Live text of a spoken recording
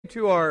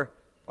into our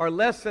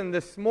lesson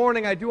this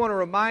morning, I do want to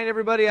remind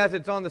everybody, as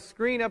it's on the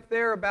screen up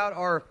there, about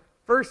our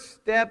First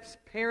Steps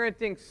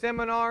Parenting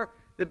Seminar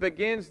that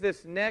begins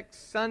this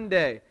next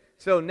Sunday.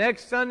 So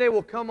next Sunday,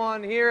 we'll come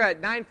on here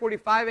at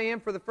 9:45 a.m.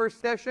 for the first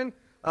session.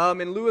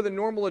 In lieu of the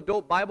normal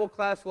adult Bible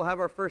class, we'll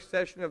have our first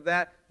session of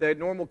that. The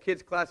normal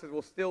kids classes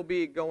will still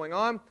be going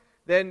on.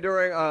 Then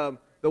during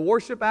the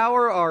worship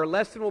hour, our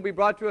lesson will be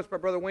brought to us by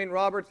Brother Wayne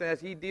Roberts,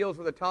 as he deals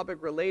with a topic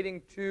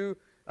relating to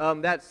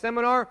that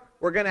seminar.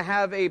 We're going to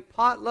have a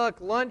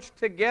potluck lunch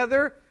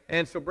together,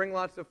 and so bring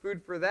lots of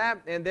food for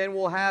that. And then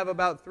we'll have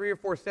about 3 or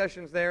 4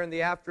 sessions there in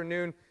the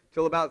afternoon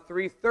till about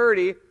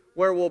 3:30,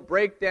 where we'll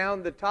break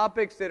down the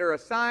topics that are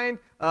assigned.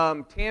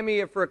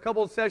 Tammy, for a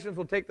couple of sessions,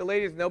 will take the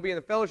ladies, and they'll be in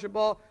the fellowship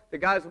hall. The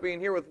guys will be in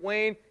here with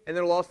Wayne, and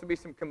there will also be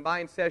some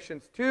combined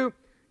sessions too.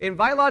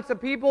 Invite lots of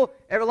people.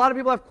 A lot of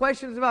people have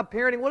questions about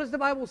parenting. What does the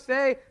Bible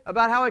say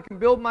about how I can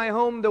build my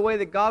home the way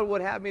that God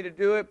would have me to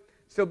do it?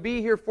 So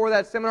be here for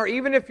that seminar.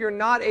 Even if you're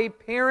not a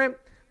parent,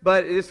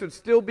 but this would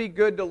still be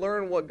good to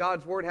learn what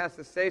God's Word has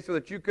to say so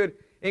that you could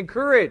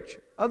encourage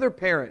other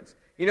parents.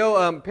 You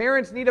know,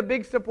 parents need a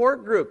big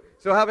support group.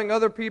 So having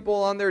other people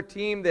on their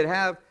team that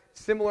have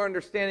similar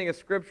understanding of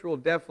Scripture will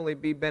definitely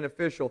be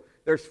beneficial.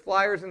 There's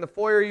flyers in the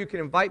foyer. You can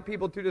invite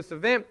people to this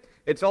event.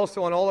 It's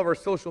also on all of our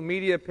social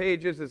media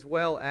pages as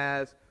well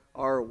as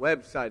our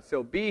website.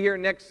 So be here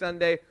next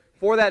Sunday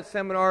for that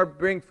seminar.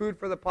 Bring food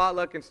for the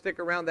potluck and stick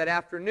around that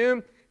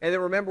afternoon. And then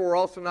remember, we're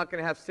also not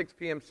going to have 6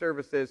 p.m.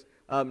 services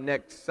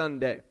next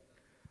Sunday.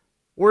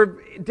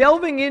 We're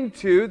delving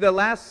into the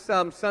last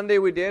Sunday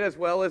we did, as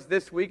well as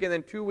this week, and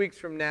then 2 weeks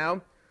from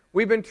now.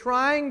 We've been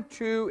trying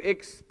to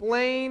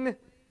explain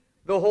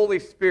the Holy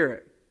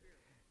Spirit.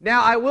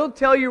 Now, I will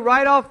tell you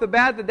right off the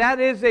bat that that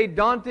is a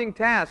daunting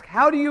task.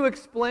 How do you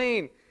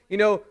explain,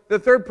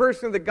 the third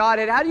person of the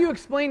Godhead? How do you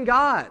explain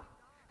God?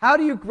 How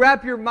do you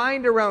wrap your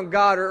mind around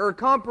God or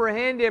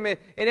comprehend Him and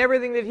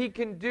everything that He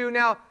can do?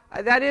 Now,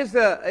 that is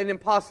an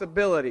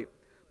impossibility.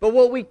 But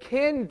what we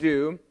can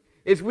do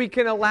is we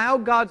can allow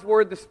God's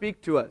Word to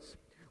speak to us.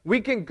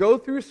 We can go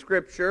through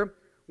Scripture,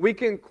 we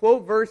can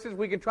quote verses,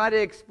 we can try to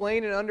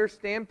explain and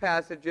understand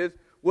passages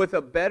with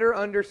a better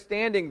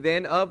understanding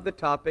then of the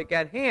topic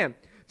at hand.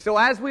 So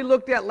as we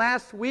looked at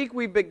last week,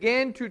 we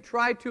began to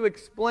try to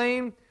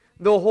explain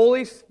the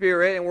Holy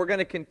Spirit, and we're going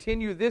to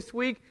continue this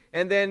week,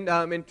 and then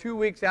in 2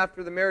 weeks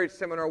after the marriage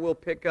seminar, we'll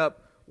pick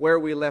up where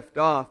we left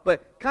off.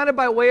 But kind of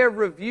by way of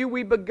review,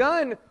 we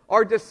begun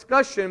our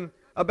discussion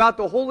about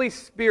the Holy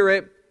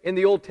Spirit in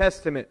the Old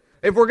Testament.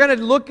 If we're going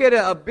to look at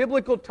a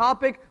biblical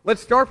topic,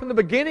 let's start from the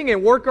beginning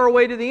and work our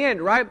way to the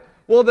end, right?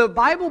 Well, the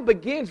Bible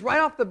begins right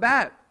off the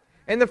bat.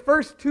 In the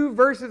first 2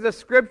 verses of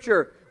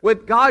Scripture,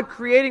 with God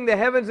creating the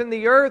heavens and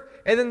the earth,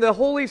 and then the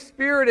Holy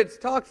Spirit,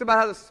 it talks about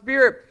how the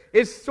Spirit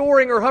is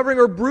soaring or hovering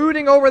or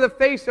brooding over the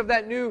face of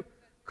that new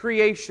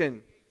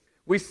creation.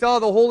 We saw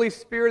the Holy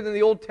Spirit in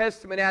the Old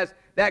Testament as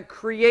that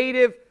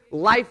creative,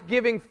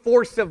 life-giving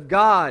force of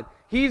God.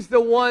 He's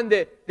the one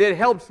that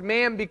helps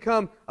man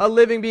become a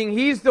living being.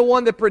 He's the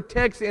one that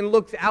protects and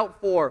looks out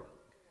for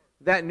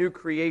that new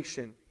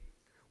creation.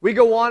 We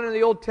go on in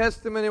the Old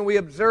Testament and we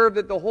observe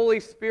that the Holy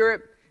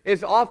Spirit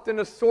is often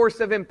a source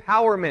of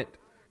empowerment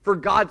for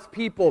God's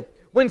people.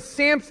 When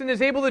Samson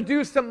is able to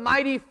do some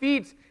mighty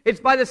feats, it's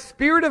by the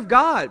Spirit of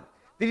God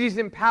that he's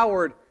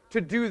empowered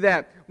to do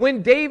that.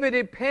 When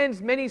David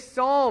pens many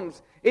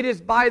psalms, it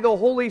is by the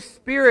Holy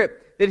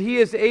Spirit that he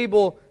is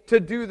able to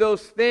do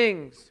those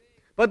things.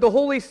 But the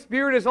Holy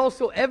Spirit is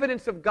also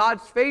evidence of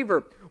God's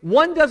favor.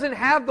 One doesn't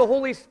have the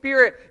Holy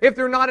Spirit if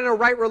they're not in a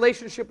right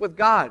relationship with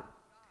God.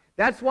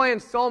 That's why in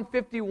Psalm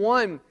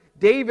 51,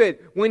 David,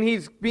 when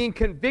he's being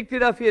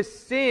convicted of his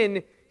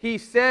sin, he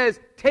says,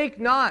 "Take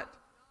not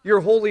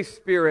your Holy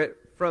Spirit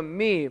from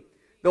me."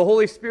 The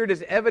Holy Spirit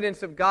is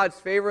evidence of God's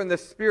favor, and the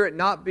Spirit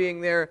not being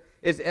there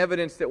is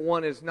evidence that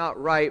one is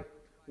not right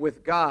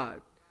with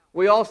God.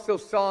 We also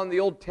saw in the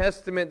Old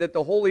Testament that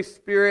the Holy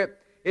Spirit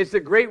is the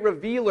great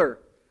revealer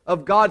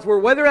of God's Word,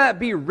 whether that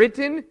be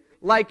written,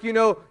 like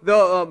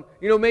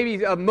maybe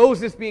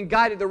Moses being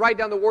guided to write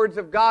down the words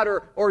of God,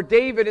 or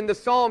David in the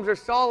Psalms, or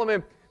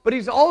Solomon. But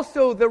he's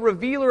also the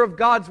revealer of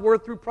God's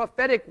Word through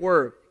prophetic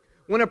word.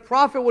 When a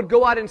prophet would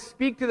go out and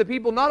speak to the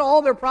people, not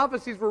all their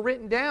prophecies were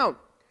written down.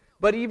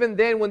 But even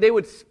then, when they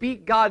would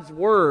speak God's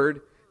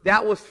Word,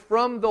 that was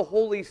from the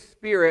Holy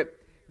Spirit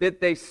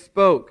that they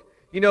spoke.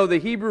 The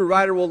Hebrew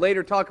writer will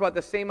later talk about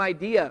the same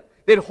idea,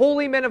 that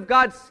holy men of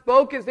God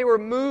spoke as they were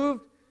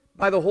moved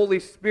by the Holy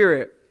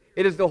Spirit.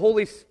 It is the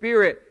Holy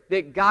Spirit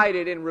that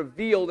guided and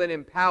revealed and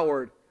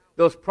empowered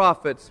those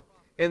prophets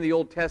in the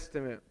Old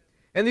Testament.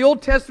 And the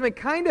Old Testament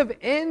kind of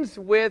ends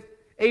with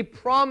a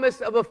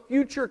promise of a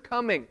future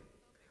coming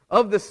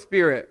of the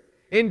Spirit.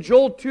 In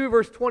Joel 2,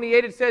 verse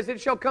 28, it says,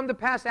 "It shall come to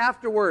pass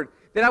afterward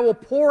that I will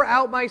pour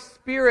out my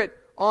Spirit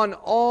on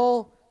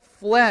all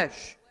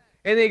flesh."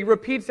 And he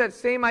repeats that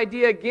same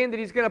idea again, that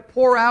he's going to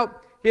pour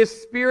out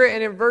His Spirit.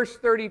 And in verse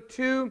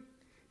 32,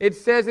 it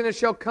says, "And it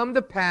shall come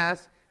to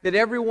pass that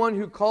everyone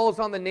who calls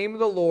on the name of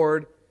the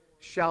Lord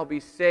shall be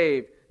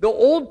saved." The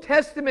Old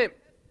Testament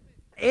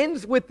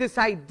ends with this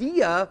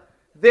idea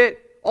that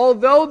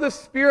although the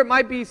Spirit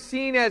might be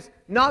seen as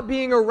not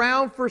being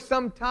around for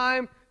some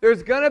time,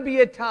 there's going to be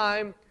a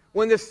time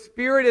when the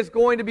Spirit is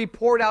going to be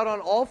poured out on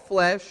all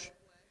flesh,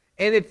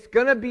 and it's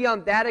going to be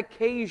on that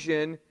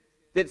occasion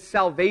that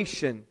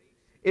salvation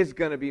is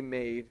going to be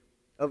made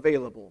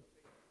available.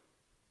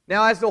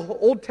 Now, as the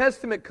Old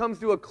Testament comes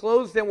to a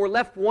close, then we're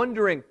left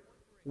wondering,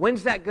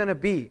 when's that going to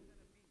be?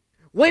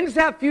 When's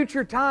that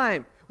future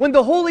time when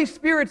the Holy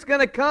Spirit's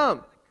going to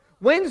come?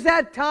 When's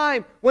that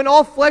time when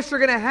all flesh are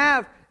going to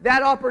have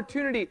that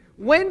opportunity?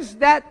 When's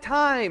that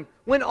time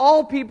when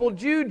all people,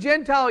 Jew,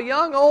 Gentile,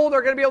 young, old,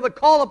 are going to be able to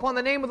call upon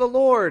the name of the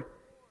Lord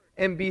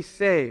and be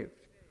saved?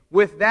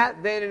 With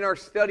that, then, in our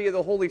study of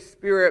the Holy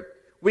Spirit,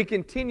 we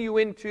continue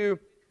into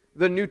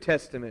the New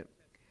Testament.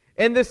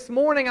 And this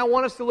morning, I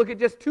want us to look at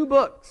just two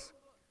books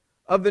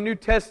of the New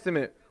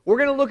Testament. We're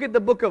going to look at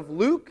the book of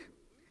Luke,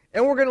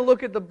 and we're going to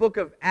look at the book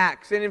of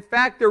Acts. And in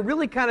fact, they're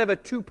really kind of a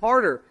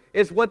two-parter,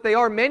 is what they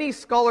are. Many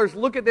scholars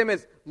look at them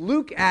as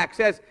Luke Acts,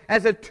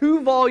 as a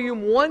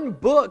two-volume, one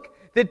book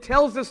that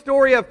tells the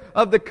story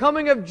of the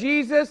coming of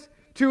Jesus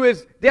to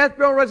His death,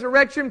 burial, and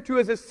resurrection, to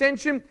His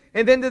ascension,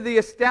 and then to the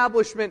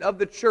establishment of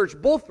the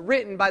church. Both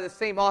written by the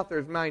same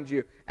authors, mind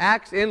you.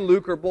 Acts and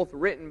Luke are both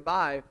written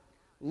by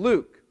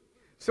Luke.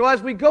 So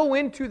as we go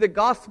into the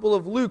Gospel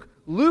of Luke,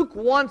 Luke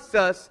wants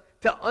us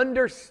to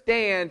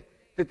understand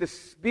that the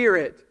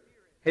Spirit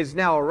has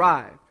now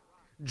arrived.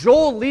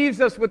 Joel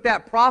leaves us with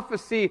that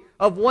prophecy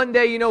of one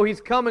day,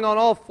 He's coming on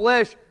all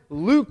flesh.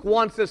 Luke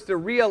wants us to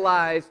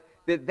realize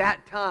that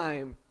that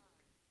time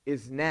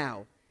is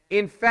now.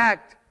 In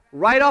fact,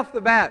 right off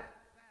the bat,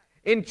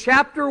 in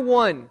chapter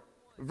 1,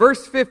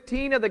 verse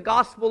 15 of the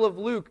Gospel of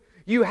Luke,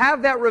 you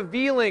have that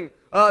revealing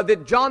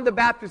that John the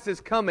Baptist is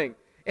coming.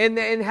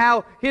 And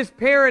how his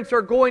parents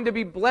are going to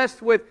be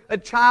blessed with a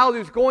child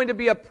who's going to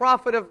be a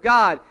prophet of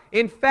God.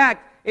 In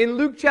fact, in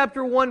Luke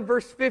chapter 1,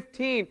 verse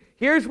 15,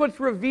 here's what's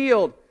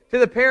revealed to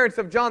the parents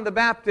of John the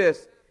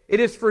Baptist.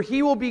 It is, for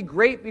he will be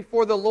great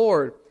before the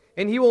Lord,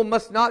 and he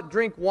must not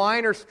drink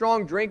wine or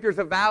strong drink. There's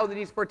a vow that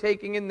he's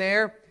partaking in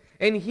there.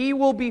 And he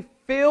will be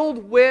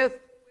filled with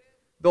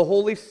the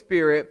Holy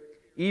Spirit,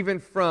 even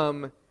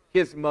from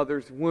his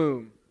mother's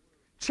womb.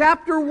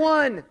 Chapter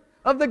 1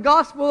 of the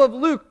Gospel of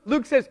Luke.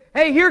 Luke says,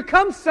 hey, here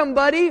comes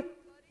somebody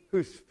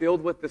who's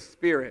filled with the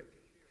Spirit.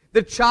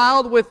 The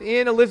child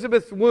within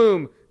Elizabeth's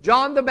womb,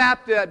 John the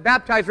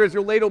Baptizer, as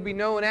he'll later be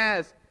known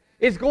as,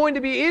 is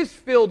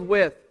filled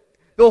with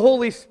the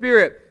Holy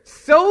Spirit.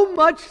 So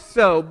much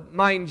so,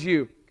 mind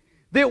you,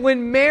 that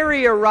when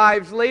Mary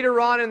arrives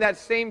later on in that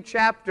same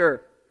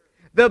chapter,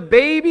 the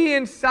baby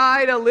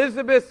inside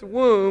Elizabeth's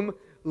womb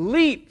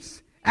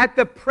leaps at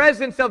the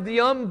presence of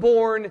the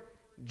unborn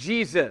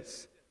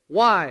Jesus.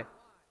 Why?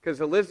 Because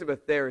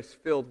Elizabeth there is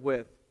filled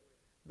with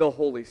the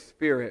Holy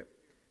Spirit.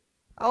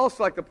 I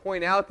also like to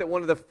point out that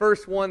one of the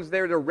first ones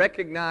there to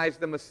recognize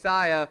the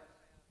Messiah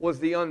was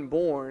the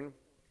unborn.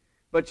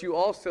 But you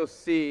also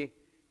see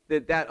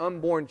that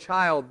unborn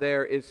child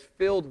there is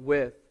filled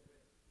with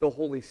the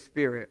Holy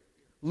Spirit.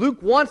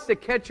 Luke wants to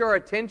catch our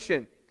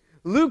attention.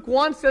 Luke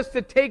wants us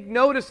to take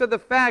notice of the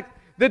fact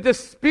that the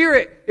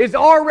Spirit is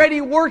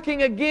already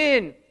working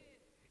again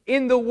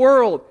in the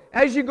world.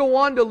 As you go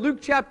on to Luke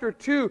chapter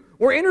 2,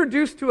 we're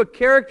introduced to a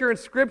character in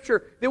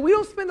Scripture that we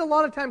don't spend a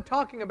lot of time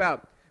talking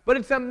about. But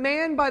it's a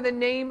man by the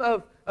name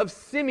of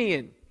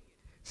Simeon.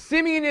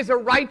 Simeon is a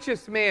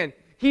righteous man.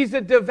 He's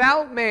a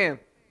devout man,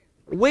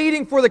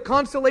 waiting for the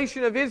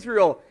consolation of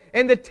Israel.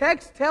 And the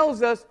text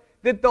tells us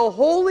that the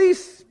Holy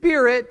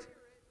Spirit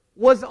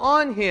was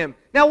on him.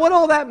 Now, what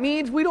all that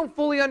means, we don't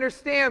fully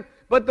understand,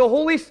 but the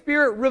Holy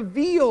Spirit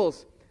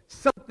reveals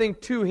something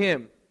to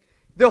him.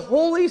 The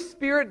Holy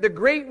Spirit, the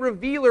great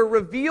revealer,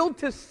 revealed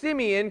to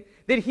Simeon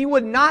that he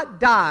would not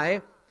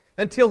die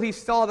until he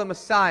saw the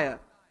Messiah.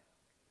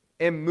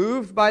 And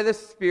moved by the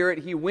Spirit,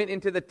 he went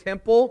into the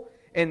temple,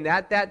 and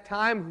at that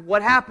time,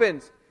 what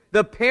happens?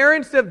 The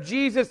parents of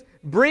Jesus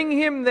bring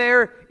him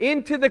there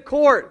into the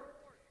court.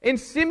 And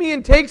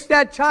Simeon takes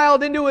that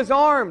child into his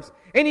arms,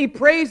 and he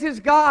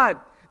praises God.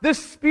 The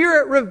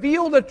Spirit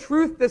revealed a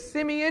truth to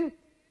Simeon,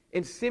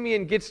 and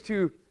Simeon gets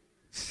to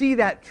see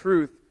that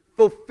truth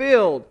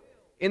fulfilled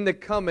in the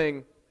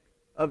coming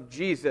of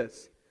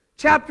Jesus.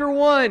 Chapter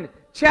 1,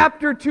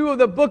 chapter 2 of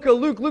the book of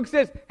Luke. Luke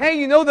says, hey,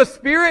 you know the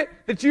Spirit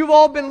that you've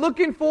all been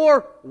looking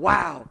for?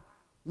 Wow,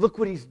 look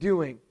what He's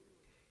doing.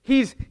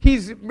 He's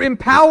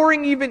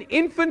empowering even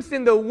infants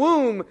in the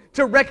womb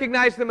to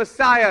recognize the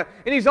Messiah.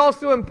 And He's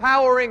also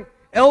empowering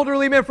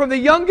elderly men, from the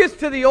youngest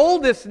to the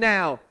oldest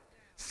now.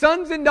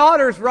 Sons and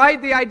daughters,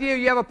 right? The idea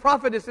you have a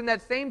prophetess in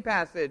that same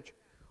passage,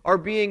 are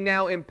being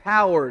now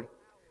empowered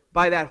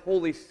by that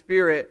Holy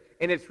Spirit.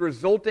 And it's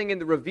resulting in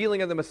the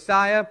revealing of the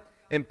Messiah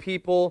and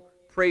people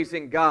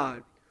praising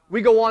God.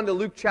 We go on to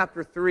Luke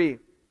chapter 3.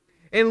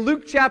 In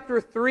Luke chapter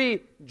 3,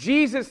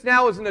 Jesus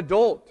now is an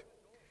adult.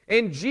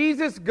 And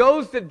Jesus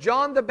goes to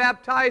John the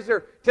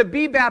Baptizer to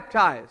be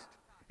baptized.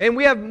 And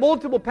we have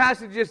multiple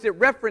passages that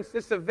reference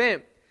this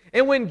event.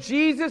 And when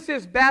Jesus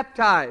is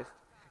baptized,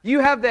 You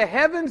have the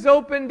heavens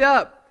opened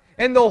up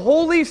and the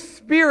Holy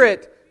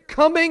Spirit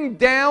coming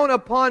down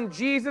upon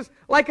Jesus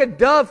like a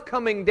dove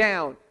coming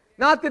down.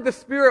 Not that the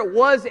Spirit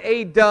was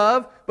a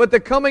dove, but the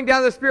coming down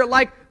of the Spirit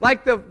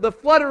like the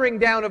fluttering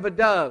down of a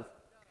dove.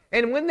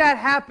 And when that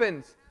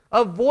happens,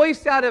 a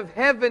voice out of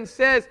heaven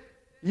says,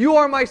 "You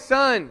are my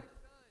Son,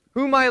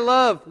 whom I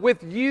love.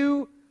 With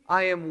you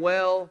I am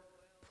well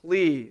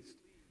pleased."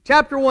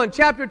 Chapter 1,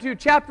 chapter 2,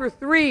 chapter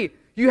 3,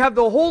 you have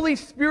the Holy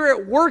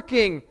Spirit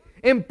working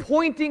and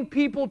pointing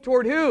people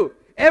toward who?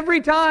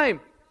 Every time,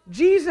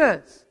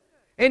 Jesus.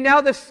 And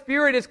now the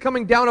Spirit is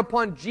coming down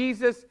upon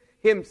Jesus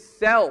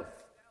Himself.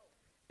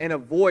 And a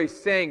voice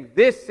saying,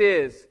 "This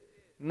is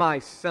my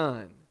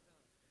Son."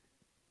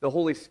 The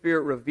Holy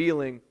Spirit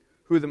revealing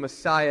who the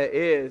Messiah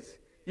is.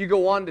 You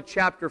go on to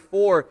chapter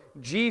 4,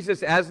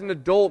 Jesus as an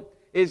adult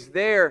is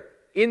there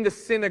in the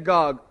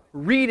synagogue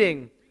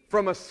reading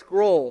from a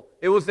scroll.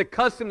 It was the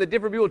custom that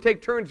different people would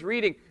take turns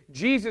reading.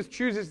 Jesus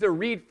chooses to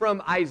read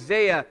from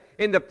Isaiah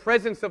in the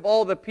presence of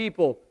all the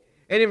people.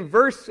 And in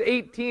verse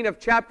 18 of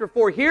chapter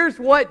 4, here's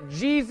what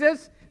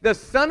Jesus, the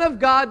Son of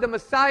God, the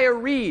Messiah,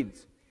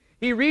 reads.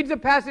 He reads a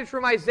passage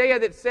from Isaiah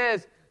that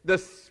says, "The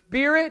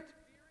Spirit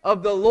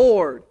of the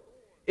Lord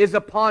is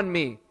upon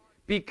me,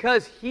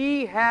 because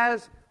He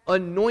has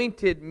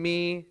anointed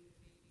me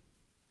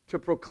to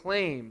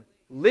proclaim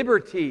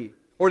liberty,"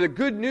 or the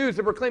good news,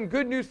 to proclaim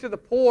good news to the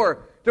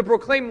poor, to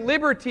proclaim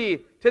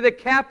liberty to the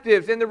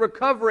captives and the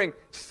recovering,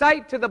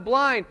 sight to the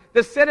blind,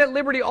 to set at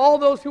liberty all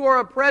those who are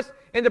oppressed,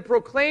 and to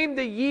proclaim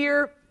the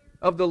year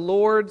of the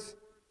Lord's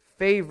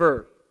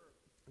favor.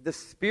 The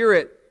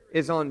Spirit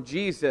is on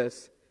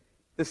Jesus.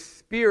 The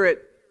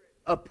Spirit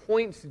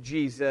appoints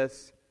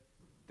Jesus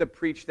to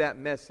preach that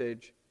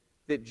message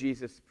that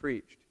Jesus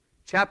preached.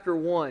 Chapter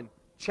 1,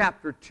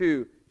 chapter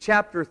 2,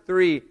 chapter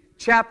 3,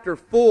 chapter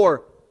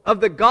 4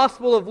 of the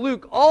Gospel of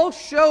Luke all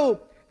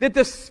show that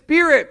the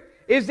Spirit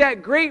is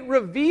that great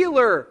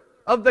revealer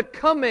of the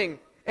coming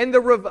and the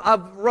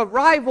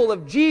arrival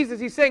of Jesus.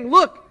 He's saying,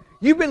 look,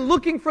 you've been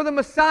looking for the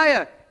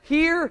Messiah.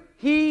 Here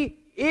He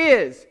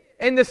is.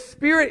 And the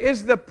Spirit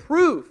is the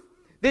proof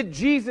that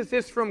Jesus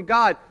is from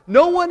God.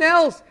 No one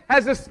else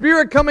has the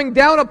Spirit coming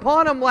down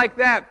upon Him like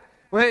that,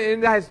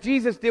 as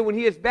Jesus did when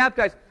He is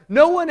baptized.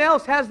 No one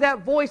else has that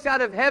voice out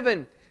of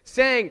heaven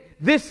saying,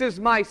 "This is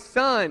my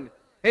Son,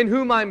 in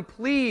whom I'm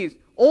pleased."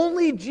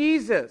 Only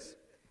Jesus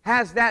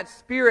has that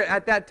Spirit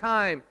at that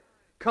time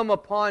come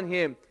upon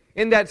Him.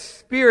 And that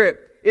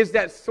Spirit is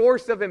that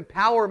source of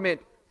empowerment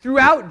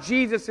throughout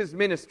Jesus'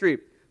 ministry.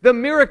 The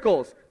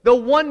miracles, the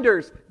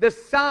wonders, the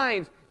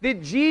signs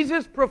that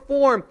Jesus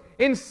performed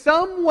in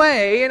some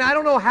way, and I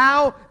don't know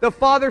how the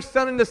Father,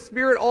 Son, and the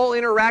Spirit all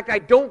interact. I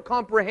don't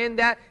comprehend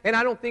that, and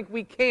I don't think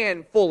we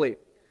can fully.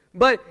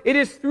 But it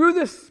is through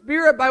the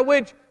Spirit by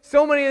which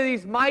so many of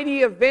these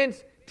mighty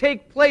events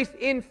take place.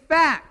 In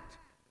fact,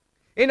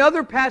 in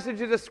other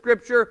passages of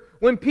Scripture,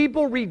 when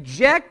people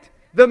reject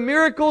the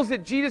miracles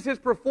that Jesus is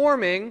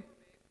performing,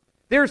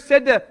 they're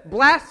said to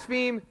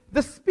blaspheme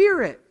the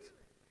Spirit.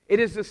 It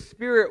is the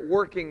Spirit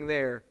working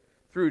there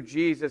through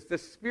Jesus. The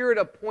Spirit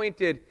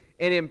appointed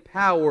and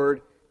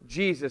empowered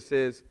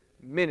Jesus'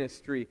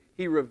 ministry.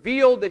 He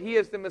revealed that He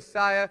is the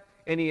Messiah,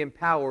 and He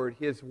empowered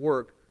His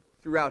work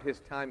throughout His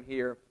time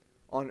here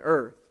on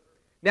earth.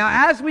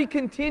 Now, as we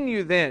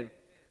continue then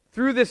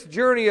through this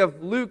journey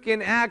of Luke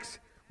and Acts,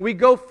 we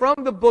go from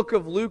the book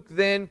of Luke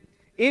then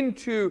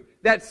into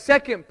that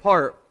second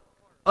part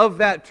of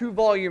that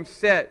 2-volume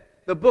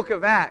set, the book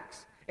of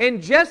Acts.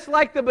 And just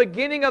like the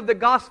beginning of the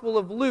Gospel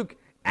of Luke,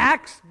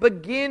 Acts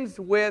begins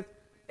with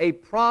a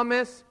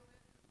promise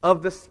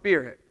of the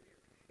Spirit.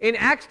 In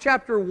Acts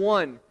chapter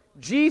 1,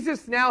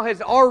 Jesus now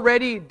has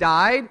already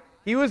died.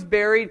 He was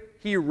buried.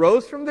 He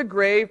rose from the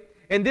grave.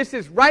 And this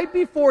is right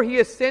before He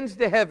ascends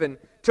to heaven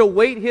to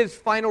wait His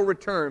final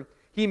return.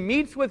 He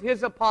meets with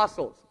His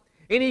apostles.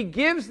 And He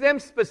gives them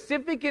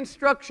specific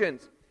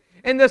instructions.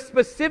 And the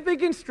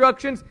specific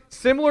instructions,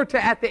 similar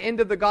to at the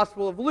end of the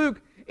Gospel of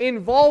Luke,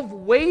 involve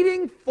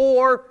waiting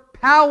for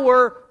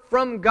power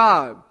from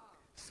God.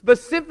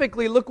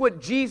 Specifically, look what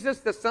Jesus,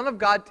 the Son of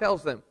God,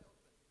 tells them.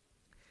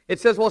 It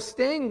says, while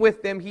staying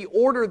with them, He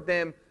ordered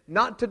them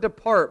not to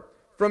depart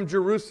from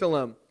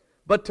Jerusalem,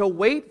 but to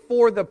wait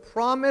for the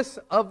promise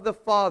of the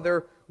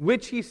Father,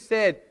 which He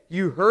said,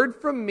 "You heard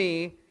from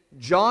me,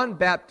 John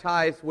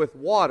baptized with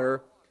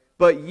water,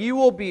 but you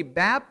will be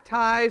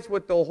baptized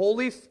with the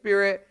Holy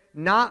Spirit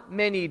not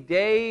many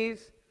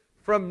days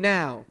from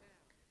now."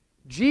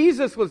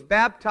 Jesus was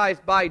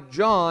baptized by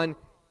John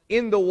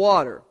in the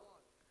water.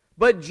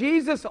 But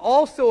Jesus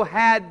also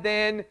had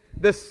then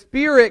the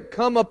Spirit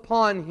come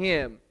upon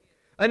Him.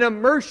 An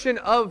immersion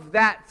of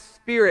that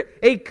Spirit.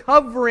 A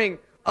covering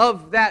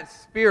of that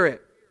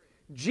Spirit.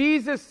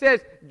 Jesus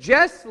says,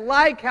 just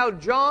like how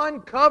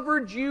John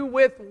covered you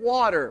with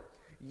water,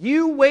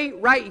 you wait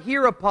right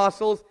here,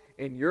 apostles,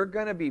 and you're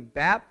going to be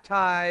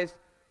baptized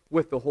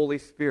with the Holy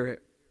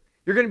Spirit.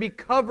 You're going to be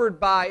covered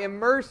by,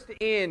 immersed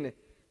in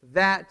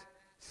that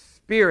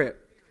Spirit.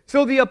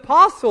 So the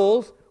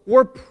apostles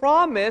were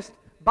promised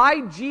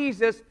by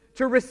Jesus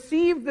to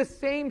receive the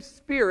same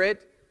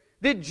Spirit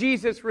that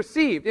Jesus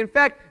received. In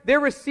fact, they're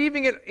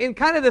receiving it in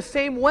kind of the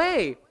same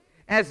way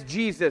as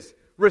Jesus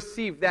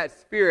received that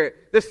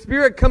Spirit. The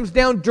Spirit comes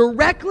down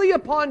directly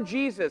upon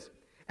Jesus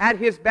at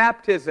His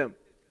baptism.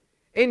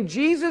 And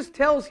Jesus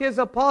tells His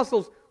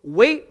apostles,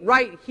 wait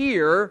right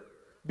here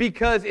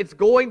because it's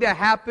going to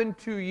happen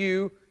to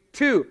you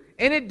too.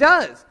 And it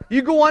does.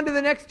 You go on to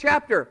the next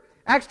chapter.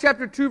 Acts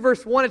chapter 2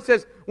 verse 1, it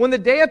says, when the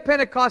day of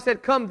Pentecost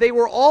had come, they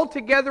were all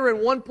together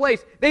in one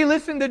place. They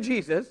listened to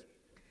Jesus.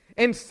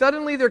 And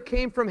suddenly there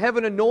came from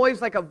heaven a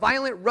noise like a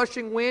violent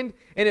rushing wind,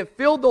 and it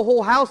filled the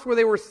whole house where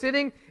they were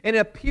sitting, and it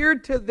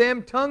appeared to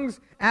them tongues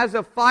as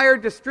of fire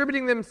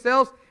distributing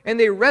themselves, and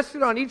they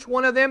rested on each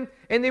one of them,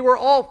 and they were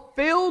all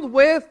filled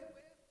with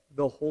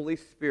the Holy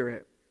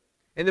Spirit.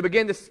 And they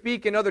began to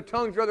speak in other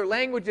tongues or other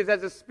languages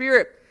as the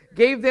Spirit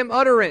gave them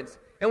utterance.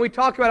 And we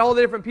talked about all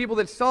the different people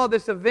that saw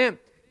this event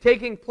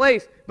taking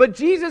place. But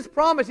Jesus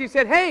promised, He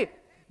said, hey,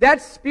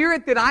 that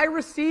Spirit that I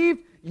received,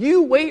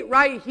 you wait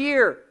right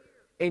here,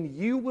 and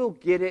you will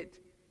get it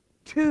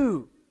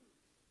too.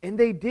 And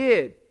they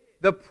did.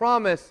 The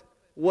promise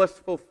was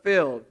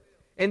fulfilled.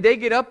 And they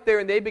get up there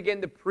and they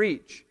begin to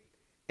preach.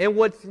 And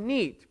what's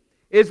neat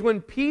is when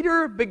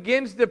Peter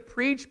begins to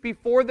preach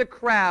before the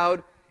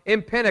crowd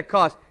in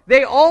Pentecost,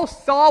 they all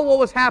saw what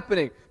was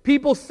happening.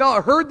 People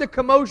heard the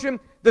commotion.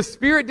 The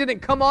Spirit didn't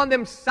come on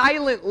them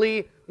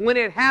silently when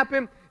it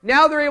happened.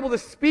 Now they're able to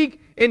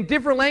speak in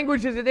different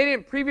languages that they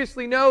didn't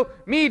previously know.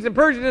 Medes and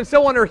Persians and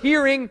so on are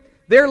hearing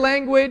their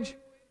language.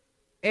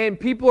 And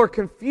people are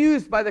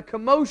confused by the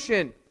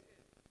commotion.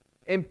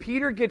 And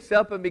Peter gets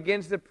up and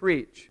begins to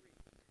preach.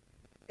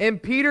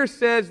 And Peter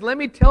says, let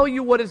me tell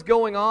you what is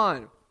going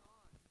on.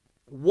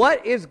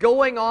 What is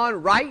going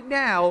on right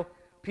now,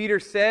 Peter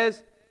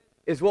says,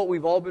 is what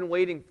we've all been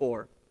waiting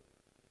for.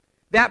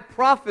 That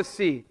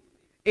prophecy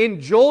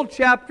in Joel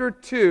chapter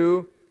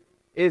 2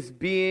 is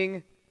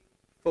being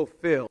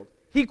fulfilled.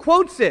 He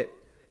quotes it.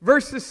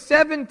 Verses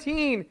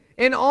 17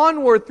 and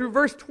onward through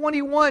verse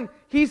 21,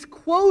 he's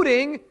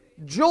quoting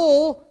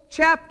Joel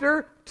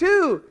chapter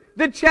 2.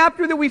 The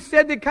chapter that we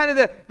said that kind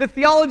of the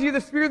theology of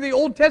the Spirit of the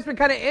Old Testament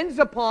kind of ends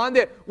upon,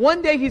 that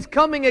one day He's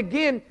coming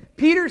again.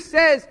 Peter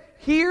says,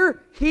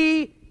 here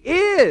He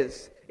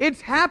is. It's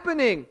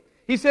happening.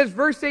 He says,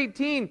 verse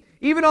 18,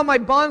 even on my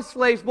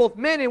bondslaves, both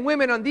men and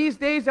women, on these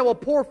days I will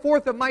pour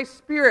forth of my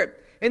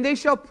Spirit, and they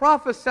shall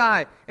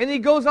prophesy. And he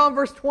goes on,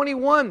 verse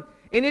 21,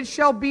 and it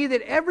shall be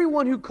that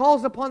everyone who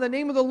calls upon the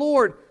name of the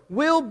Lord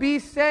will be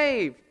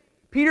saved.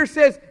 Peter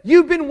says,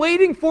 you've been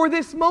waiting for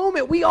this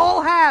moment. We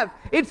all have.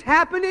 It's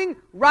happening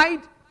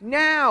right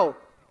now.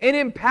 And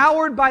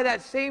empowered by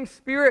that same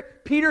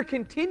Spirit, Peter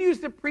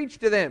continues to preach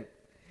to them.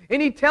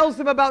 And he tells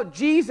them about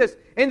Jesus,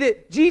 and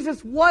that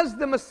Jesus was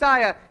the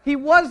Messiah. He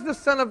was the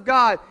Son of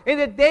God, and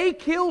that they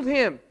killed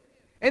Him.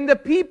 And the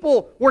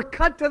people were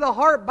cut to the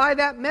heart by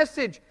that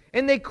message.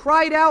 And they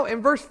cried out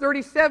in verse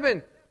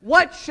 37,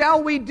 what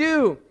shall we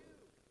do?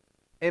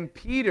 And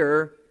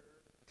Peter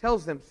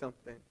tells them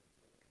something.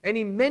 And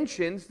he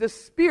mentions the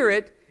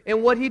Spirit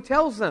in what he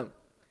tells them.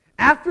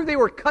 After they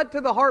were cut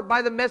to the heart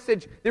by the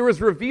message that was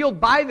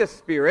revealed by the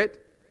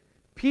Spirit,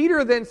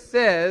 Peter then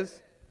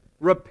says,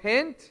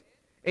 repent,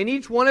 and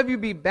each one of you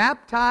be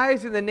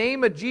baptized in the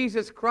name of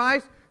Jesus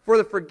Christ for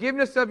the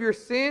forgiveness of your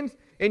sins,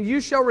 and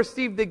you shall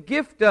receive the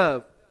gift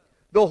of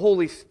the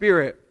Holy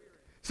Spirit.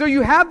 So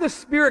you have the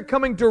Spirit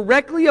coming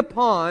directly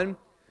upon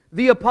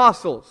the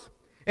apostles.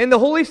 And the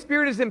Holy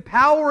Spirit is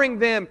empowering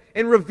them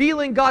and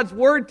revealing God's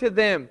Word to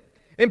them.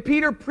 And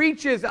Peter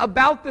preaches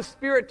about the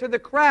Spirit to the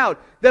crowd.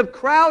 The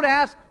crowd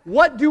asks,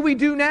 what do we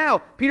do now?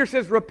 Peter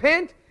says,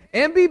 repent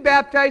and be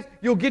baptized.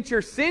 You'll get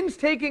your sins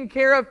taken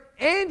care of.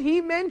 And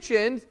he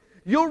mentions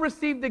you'll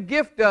receive the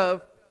gift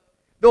of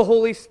the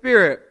Holy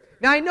Spirit.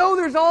 Now, I know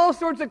there's all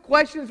sorts of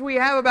questions we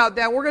have about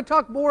that. We're going to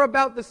talk more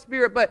about the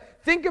Spirit. But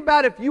think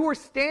about if you were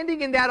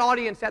standing in that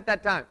audience at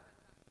that time.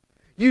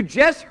 You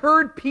just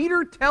heard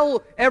Peter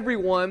tell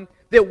everyone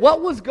that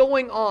what was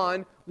going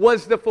on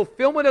was the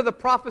fulfillment of the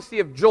prophecy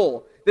of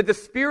Joel, that the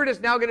Spirit is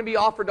now going to be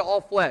offered to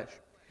all flesh.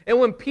 And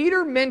when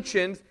Peter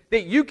mentions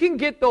that you can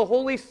get the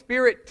Holy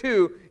Spirit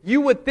too,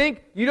 you would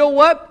think, you know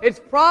what? It's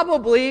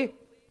probably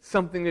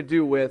something to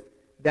do with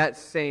that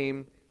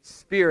same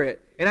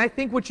Spirit. And I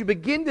think what you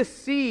begin to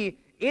see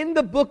in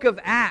the book of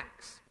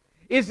Acts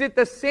is that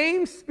the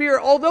same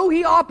Spirit, although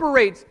He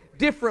operates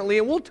differently,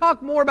 and we'll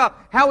talk more about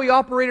how He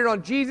operated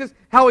on Jesus,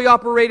 how He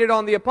operated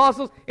on the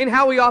apostles, and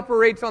how He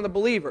operates on the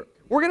believer.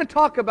 We're going to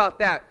talk about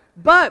that.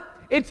 But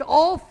it's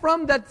all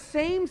from that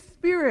same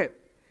Spirit.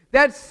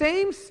 That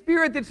same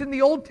Spirit that's in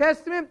the Old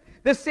Testament,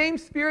 the same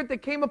Spirit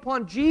that came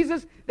upon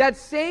Jesus, that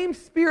same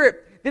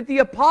Spirit that the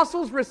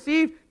apostles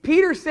received,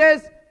 Peter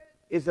says,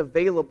 is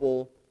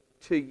available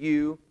to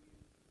you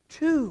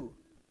too.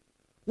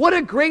 What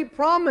a great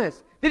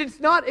promise. That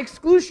it's not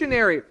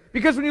exclusionary.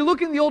 Because when you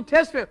look in the Old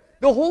Testament,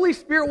 the Holy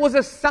Spirit was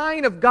a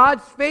sign of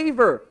God's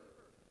favor.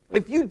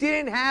 If you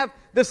didn't have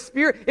the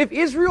Spirit, if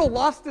Israel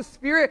lost the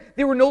Spirit,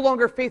 they were no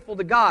longer faithful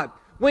to God.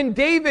 When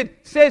David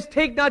says,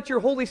 "Take not your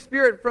Holy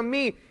Spirit from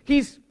me,"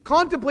 he's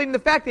contemplating the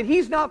fact that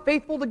he's not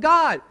faithful to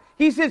God.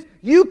 He says,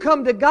 you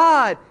come to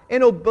God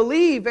and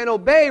believe and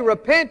obey,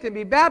 repent and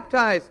be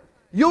baptized.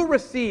 You'll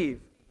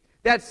receive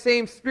that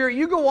same Spirit.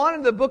 You go on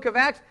in the book of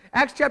Acts,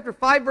 Acts chapter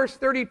 5, verse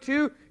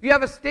 32, you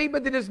have a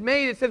statement that is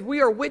made. It says,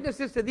 "We are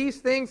witnesses to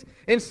these things,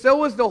 and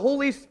so is the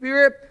Holy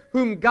Spirit,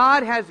 whom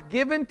God has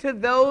given to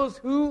those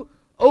who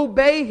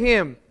obey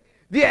Him."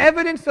 The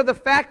evidence of the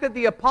fact that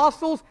the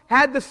apostles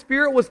had the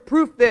Spirit was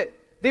proof that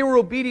they were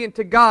obedient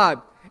to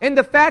God. And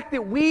the fact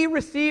that we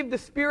receive the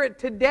Spirit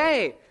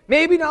today,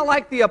 maybe not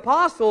like the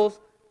apostles,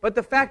 but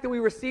the fact that we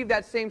receive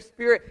that same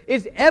Spirit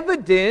is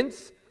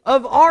evidence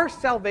of our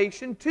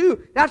salvation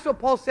too. That's what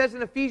Paul says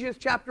in Ephesians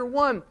chapter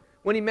 1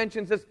 when he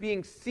mentions us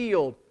being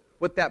sealed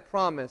with that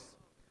promise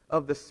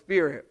of the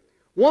Spirit.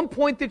 One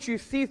point that you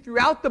see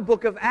throughout the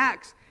book of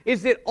Acts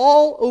is that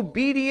all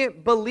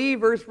obedient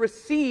believers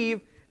receive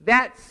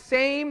that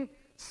same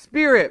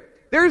Spirit.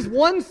 There's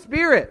one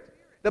Spirit,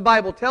 the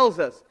Bible tells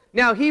us.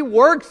 Now, He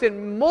works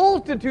in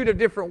multitude of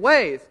different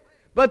ways,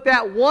 but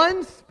that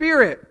one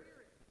Spirit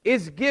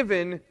is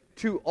given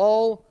to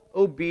all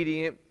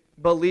obedient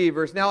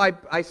believers. Now,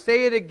 I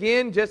say it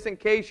again just in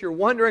case you're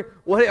wondering,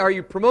 what are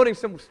you promoting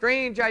some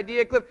strange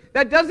idea, Cliff?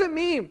 That doesn't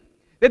mean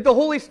that the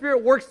Holy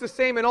Spirit works the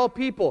same in all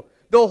people.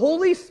 The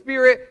Holy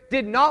Spirit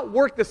did not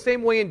work the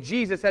same way in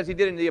Jesus as He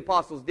did in the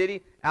apostles, did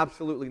He?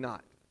 Absolutely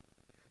not.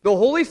 The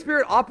Holy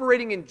Spirit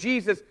operating in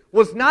Jesus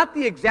was not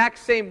the exact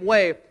same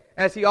way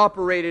as He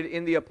operated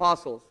in the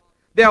apostles.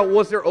 Now,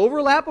 was there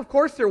overlap? Of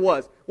course there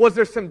was. Was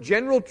there some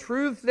general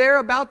truths there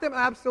about them?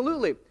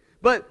 Absolutely.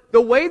 But the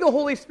way the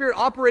Holy Spirit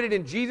operated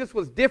in Jesus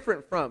was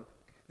different from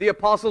the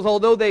apostles,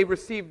 although they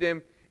received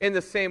Him in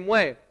the same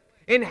way.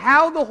 And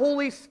how the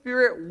Holy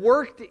Spirit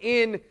worked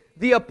in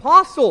the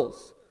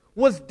apostles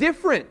was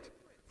different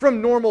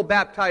from normal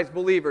baptized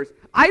believers.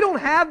 I don't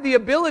have the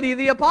ability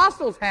the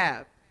apostles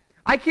have.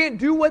 I can't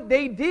do what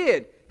they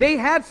did. They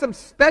had some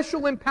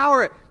special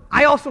empowerment.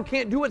 I also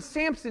can't do what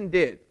Samson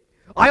did.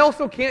 I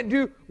also can't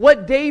do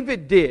what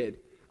David did.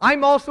 I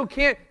also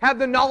can't have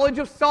the knowledge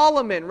of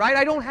Solomon, right?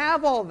 I don't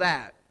have all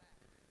that.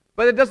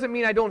 But it doesn't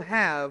mean I don't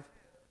have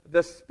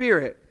the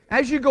Spirit.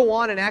 As you go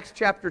on in Acts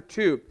chapter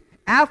 2,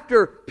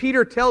 after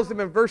Peter tells them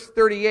in verse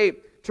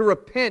 38 to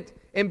repent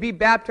and be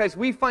baptized,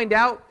 we find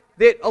out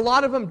that a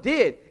lot of them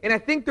did. And I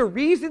think the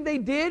reason they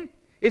did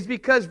is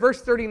because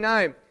verse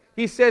 39,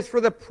 he says,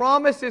 "For the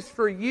promise is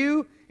for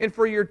you and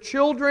for your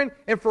children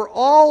and for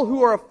all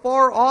who are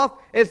afar off,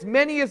 as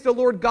many as the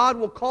Lord God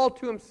will call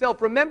to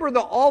Himself." Remember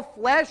the all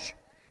flesh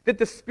that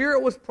the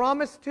Spirit was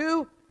promised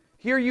to?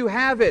 Here you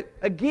have it,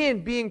 again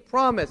being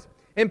promised.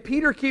 And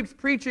Peter keeps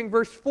preaching,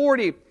 verse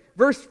 40.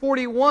 Verse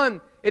 41,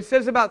 it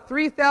says about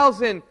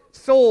 3,000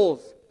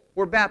 souls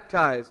were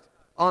baptized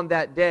on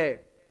that day.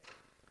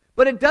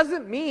 But it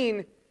doesn't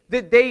mean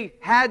that they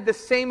had the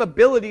same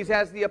abilities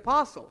as the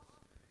apostles.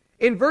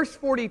 In verse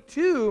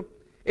 42,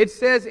 it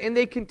says, "And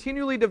they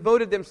continually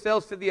devoted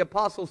themselves to the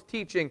apostles'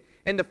 teaching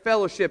and to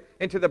fellowship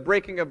and to the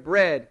breaking of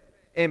bread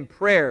and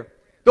prayer."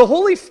 The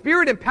Holy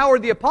Spirit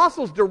empowered the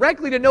apostles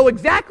directly to know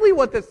exactly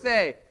what to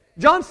say.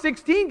 John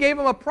 16 gave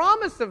them a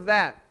promise of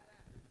that.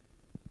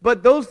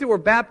 But those that were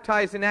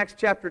baptized in Acts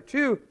chapter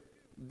 2,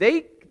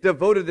 they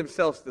devoted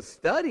themselves to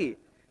study.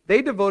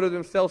 They devoted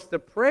themselves to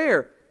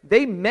prayer.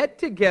 They met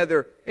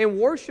together and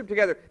worshiped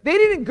together. They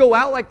didn't go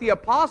out like the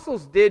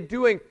apostles did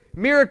doing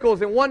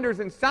miracles and wonders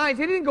and signs.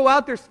 They didn't go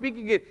out there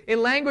speaking it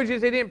in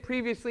languages they didn't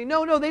previously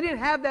know. No, they didn't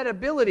have that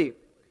ability.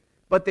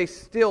 But they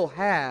still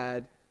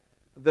had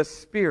the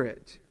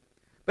Spirit.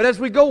 But as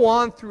we go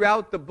on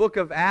throughout the book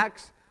of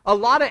Acts, a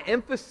lot of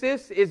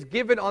emphasis is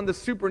given on the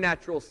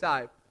supernatural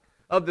side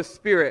of the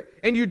Spirit.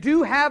 And you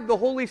do have the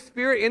Holy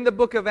Spirit in the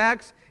book of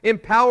Acts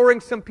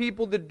empowering some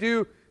people to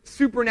do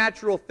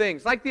supernatural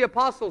things, like the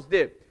apostles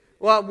did.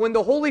 Well, when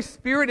the Holy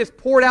Spirit is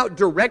poured out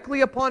directly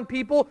upon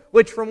people,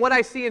 which from what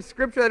I see in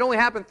Scripture, that only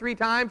happened 3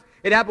 times.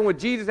 It happened with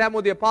Jesus, it happened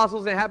with the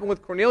apostles, and it happened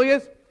with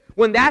Cornelius.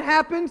 When that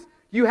happens,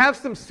 you have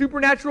some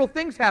supernatural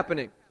things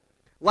happening,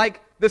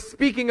 like the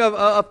speaking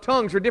of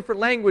tongues or different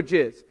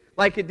languages,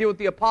 like it did with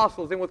the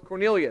apostles and with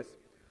Cornelius.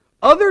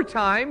 Other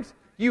times,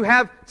 you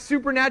have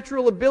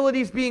supernatural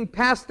abilities being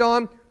passed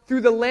on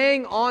through the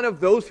laying on of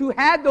those who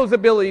had those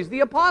abilities,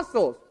 the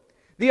apostles.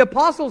 The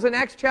apostles in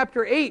Acts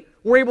chapter 8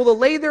 were able to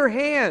lay their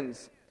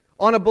hands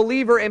on a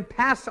believer and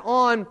pass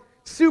on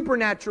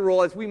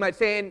supernatural, as we might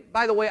say. And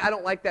by the way, I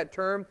don't like that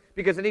term,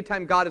 because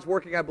anytime God is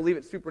working, I believe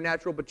it's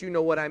supernatural, but you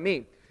know what I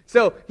mean.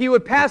 So he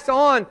would pass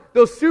on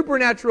those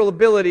supernatural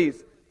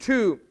abilities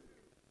to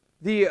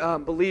the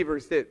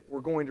believers that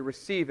were going to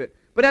receive it.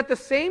 But at the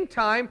same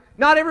time,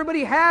 not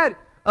everybody had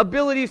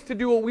abilities to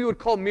do what we would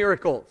call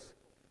miracles.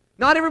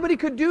 Not everybody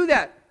could do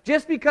that.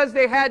 Just because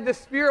they had the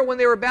Spirit when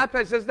they were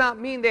baptized does not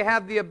mean they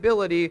have the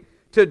ability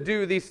to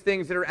do these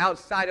things that are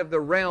outside of the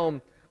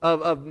realm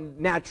of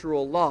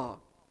natural law.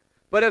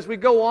 But as we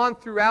go on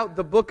throughout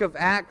the book of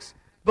Acts,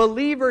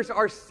 believers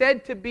are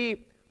said to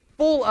be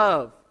full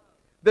of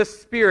the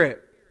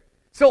Spirit.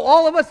 So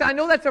all of us, I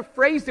know that's a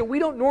phrase that we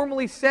don't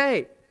normally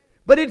say,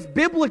 but it's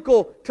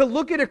biblical to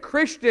look at a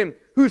Christian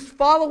who's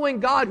following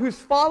God, who's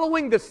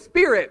following the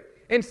Spirit,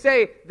 and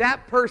say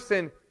that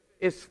person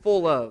is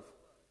full of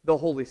the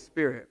Holy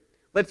Spirit.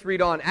 Let's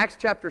read on. Acts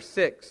chapter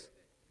 6,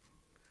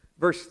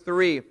 verse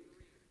 3.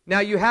 Now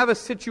you have a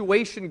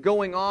situation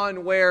going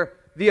on where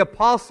the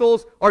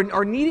apostles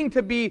are needing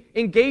to be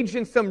engaged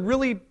in some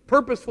really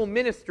purposeful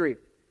ministry.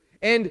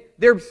 And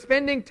they're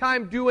spending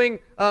time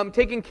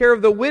taking care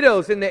of the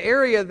widows in the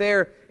area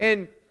there.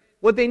 And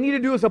what they need to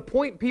do is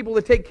appoint people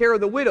to take care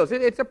of the widows.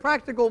 It's a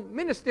practical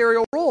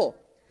ministerial role.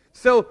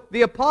 So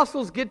the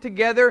apostles get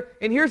together,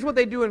 and here's what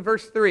they do in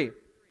verse 3.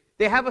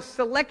 They have a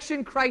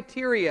selection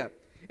criteria.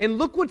 And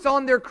look what's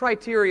on their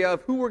criteria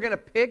of who we're going to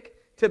pick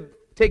to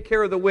take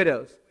care of the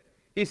widows.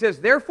 He says,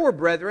 "Therefore,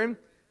 brethren,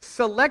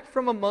 select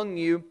from among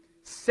you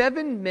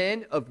 7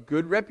 men of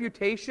good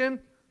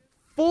reputation,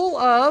 full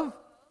of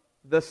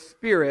the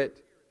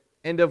Spirit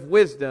and of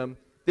wisdom,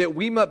 that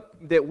we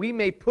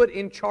may put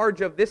in charge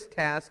of this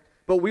task,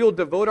 but we will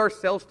devote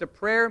ourselves to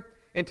prayer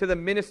and to the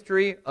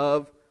ministry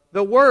of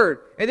the Word."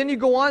 And then you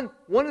go on,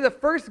 one of the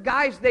first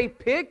guys they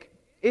pick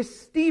is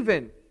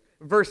Stephen,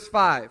 verse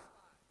 5.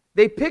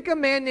 They pick a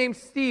man named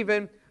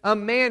Stephen, a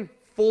man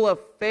full of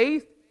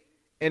faith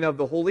and of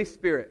the Holy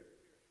Spirit.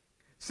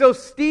 So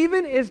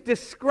Stephen is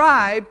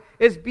described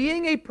as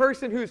being a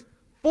person who's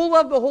full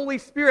of the Holy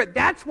Spirit.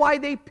 That's why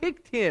they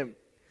picked him.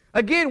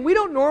 Again, we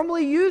don't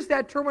normally use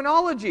that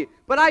terminology,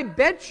 but I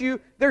bet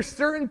you there's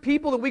certain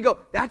people that we go,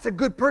 that's a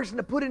good person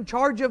to put in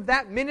charge of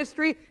that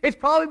ministry. It's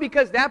probably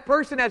because that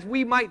person, as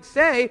we might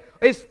say,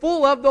 is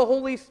full of the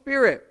Holy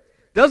Spirit.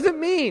 Doesn't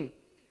mean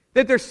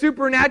that they're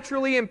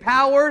supernaturally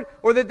empowered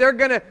or that they're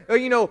going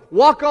to,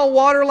 walk on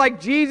water like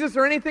Jesus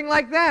or anything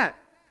like that.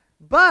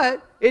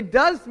 But it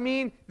does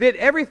mean that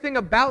everything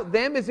about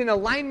them is in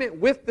alignment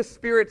with the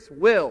Spirit's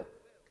will.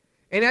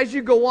 And as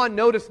you go on,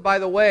 notice, by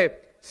the way,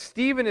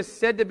 Stephen is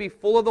said to be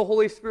full of the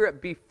Holy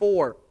Spirit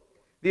before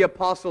the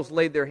apostles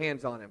laid their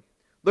hands on him.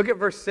 Look at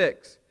verse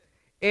 6.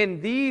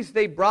 "And these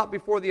they brought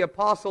before the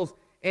apostles,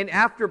 and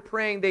after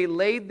praying they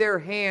laid their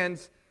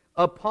hands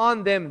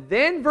upon them."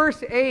 Then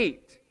verse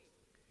 8.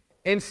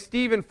 "And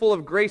Stephen, full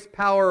of grace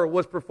power,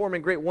 was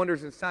performing great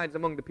wonders and signs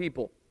among the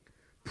people."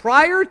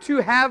 Prior to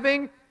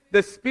having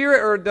the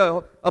Spirit or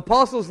the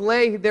apostles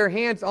lay their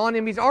hands on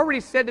him, he's already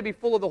said to be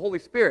full of the Holy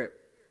Spirit.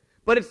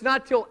 But it's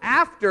not till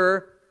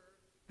after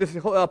the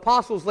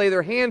apostles lay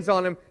their hands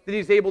on him that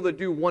he's able to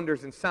do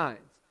wonders and signs.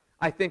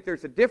 I think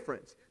there's a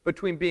difference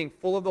between being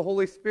full of the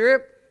Holy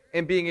Spirit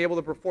and being able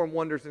to perform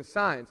wonders and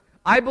signs.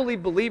 I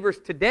believe believers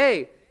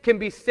today can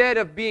be said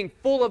of being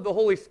full of the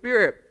Holy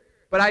Spirit,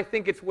 but I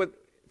think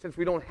since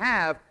we don't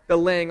have the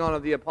laying on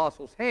of the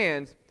apostles'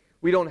 hands,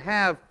 we don't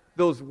have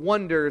those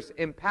wonders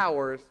and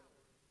powers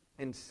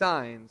and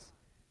signs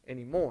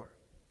anymore.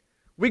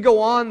 We go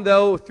on,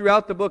 though,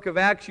 throughout the book of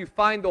Acts, you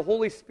find the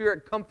Holy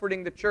Spirit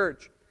comforting the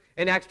church.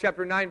 In Acts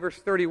chapter 9, verse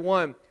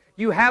 31,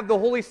 you have the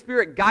Holy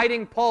Spirit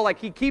guiding Paul, like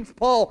he keeps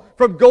Paul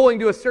from going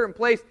to a certain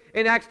place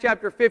in Acts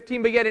chapter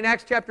 15, but yet in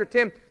Acts chapter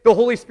 10, the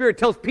Holy Spirit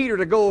tells Peter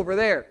to go over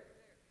there.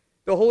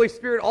 The Holy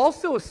Spirit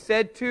also is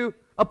said to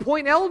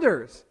appoint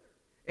elders.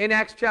 In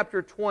Acts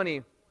chapter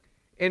 20,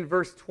 in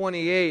verse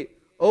 28,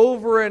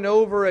 over and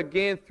over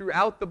again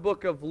throughout the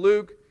book of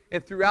Luke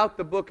and throughout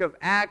the book of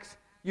Acts,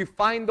 you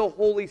find the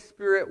Holy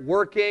Spirit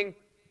working,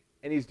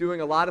 and He's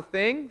doing a lot of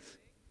things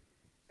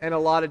in a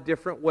lot of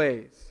different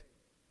ways.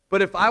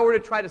 But if I were to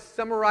try to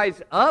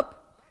summarize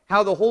up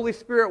how the Holy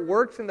Spirit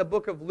works in the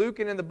book of Luke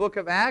and in the book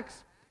of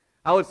Acts,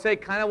 I would say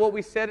kind of what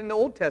we said in the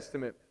Old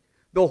Testament.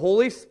 The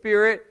Holy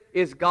Spirit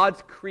is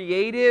God's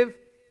creative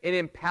and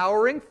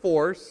empowering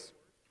force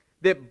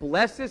that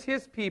blesses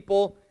His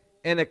people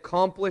and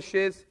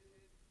accomplishes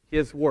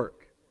His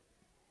work.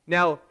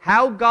 Now,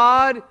 how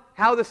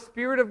the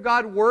Spirit of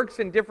God works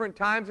in different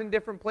times and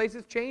different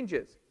places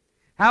changes.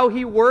 How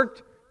He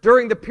worked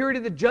during the period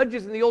of the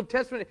Judges in the Old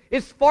Testament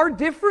is far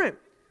different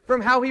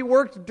from how He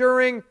worked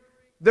during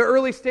the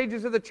early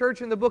stages of the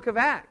church in the book of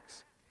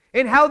Acts.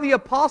 And how the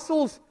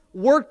apostles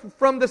worked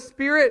from the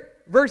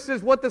Spirit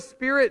versus what the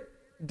Spirit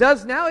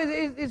does now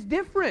is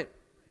different.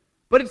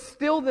 But it's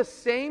still the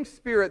same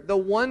Spirit, the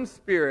one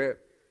Spirit,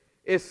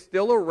 is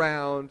still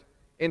around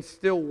and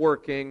still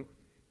working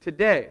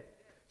today.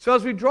 So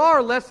as we draw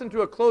our lesson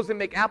to a close and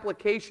make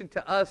application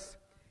to us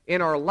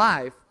in our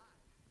life,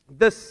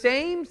 the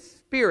same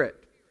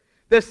Spirit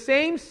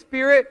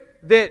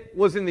that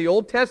was in the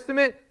Old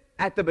Testament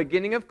at the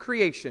beginning of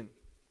creation,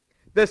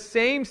 the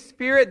same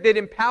Spirit that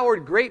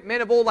empowered great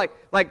men of old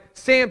like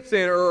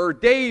Samson or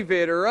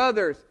David or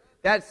others,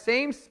 that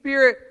same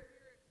Spirit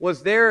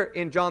was there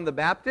in John the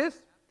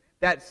Baptist.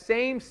 That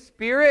same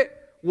Spirit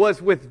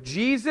was with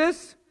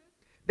Jesus.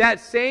 That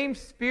same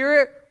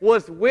Spirit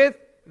was with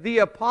the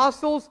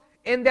apostles.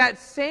 And that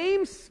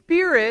same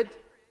Spirit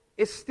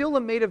is still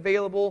made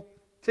available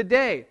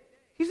today.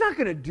 He's not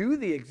going to do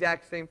the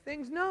exact same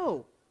things,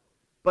 no.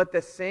 But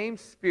the same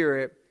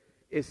Spirit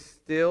is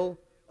still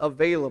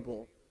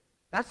available.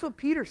 That's what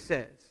Peter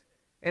says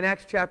in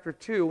Acts chapter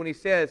 2 when he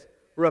says,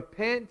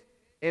 repent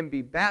and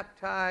be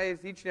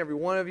baptized, each and every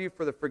one of you,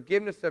 for the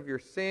forgiveness of your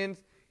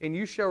sins, and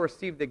you shall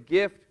receive the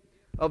gift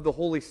of the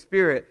Holy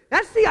Spirit.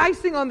 That's the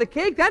icing on the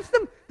cake. That's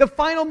the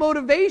final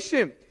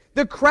motivation.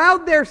 The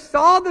crowd there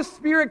saw the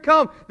Spirit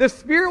come. The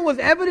Spirit was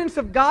evidence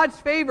of God's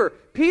favor.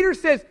 Peter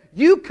says,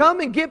 you come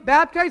and get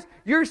baptized,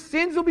 your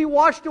sins will be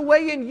washed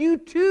away, and you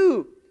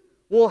too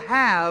will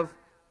have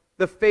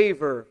the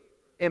favor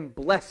and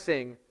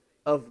blessing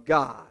of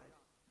God.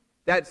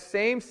 That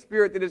same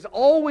Spirit that has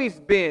always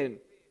been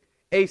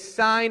a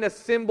sign, a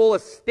symbol, a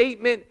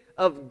statement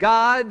of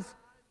God's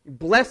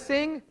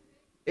blessing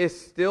is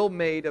still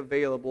made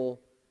available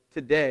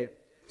today.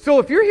 So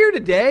if you're here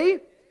today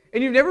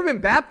and you've never been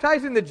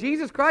baptized into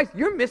Jesus Christ,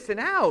 you're missing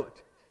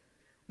out.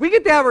 We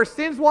get to have our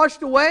sins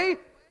washed away.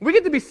 We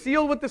get to be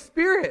sealed with the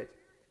Spirit.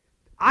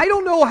 I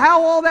don't know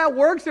how all that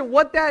works and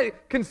what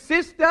that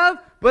consists of,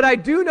 but I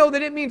do know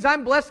that it means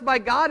I'm blessed by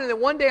God and that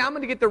one day I'm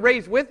going to get to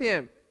raise with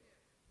Him.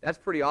 That's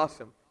pretty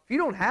awesome. If you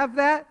don't have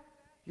that,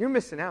 you're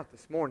missing out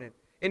this morning.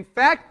 In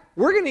fact,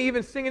 we're going to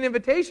even sing an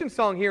invitation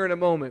song here in a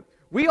moment.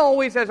 We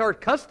always, as our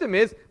custom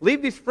is,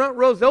 leave these front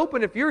rows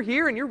open. If you're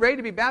here and you're ready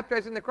to be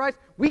baptized into Christ,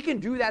 we can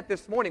do that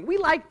this morning. We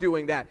like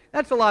doing that.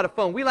 That's a lot of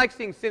fun. We like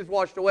seeing sins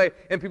washed away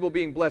and people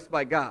being blessed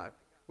by God.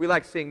 We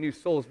like seeing new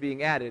souls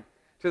being added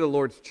to the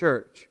Lord's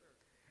church.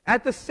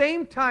 At the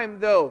same time,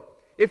 though,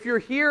 if you're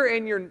here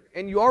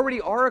and you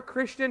already are a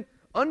Christian,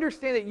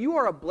 understand that you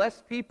are a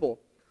blessed people.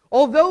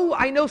 Although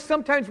I know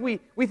sometimes we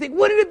think,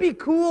 wouldn't it be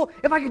cool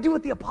if I could do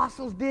what the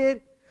apostles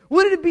did?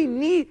 Wouldn't it be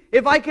neat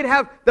if I could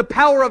have the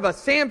power of a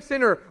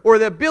Samson or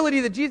the ability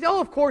that Jesus... Oh,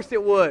 of course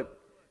it would.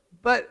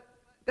 But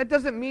that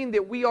doesn't mean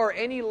that we are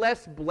any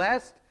less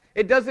blessed.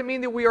 It doesn't mean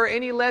that we are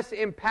any less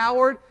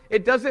empowered.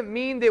 It doesn't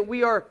mean that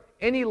we are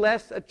any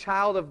less a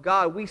child of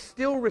God. We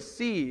still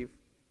receive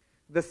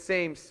the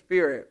same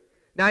Spirit.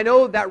 Now, I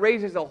know that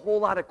raises a whole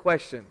lot of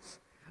questions.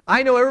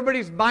 I know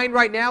everybody's mind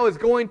right now is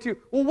going to,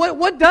 well,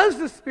 what does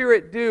the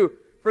Spirit do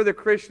for the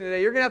Christian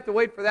today? You're going to have to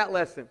wait for that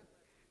lesson.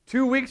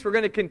 2 weeks, we're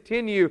going to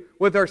continue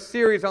with our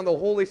series on the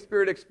Holy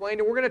Spirit Explained,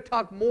 and we're going to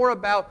talk more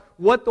about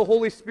what the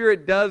Holy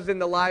Spirit does in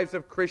the lives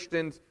of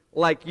Christians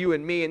like you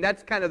and me, and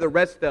that's kind of the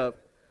rest of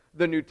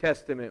the New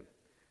Testament.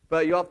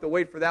 But you'll have to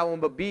wait for that one,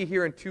 but be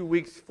here in 2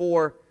 weeks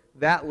for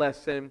that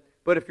lesson.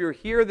 But if you're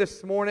here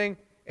this morning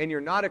and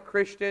you're not a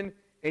Christian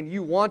and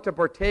you want to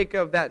partake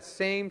of that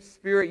same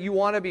Spirit, you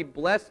want to be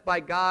blessed by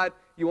God,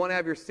 you want to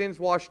have your sins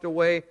washed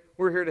away,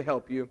 we're here to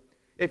help you.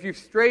 If you've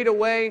strayed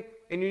away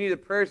and you need the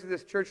prayers of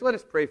this church, let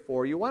us pray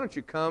for you. Why don't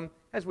you come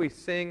as we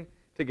sing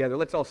together?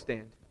 Let's all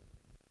stand.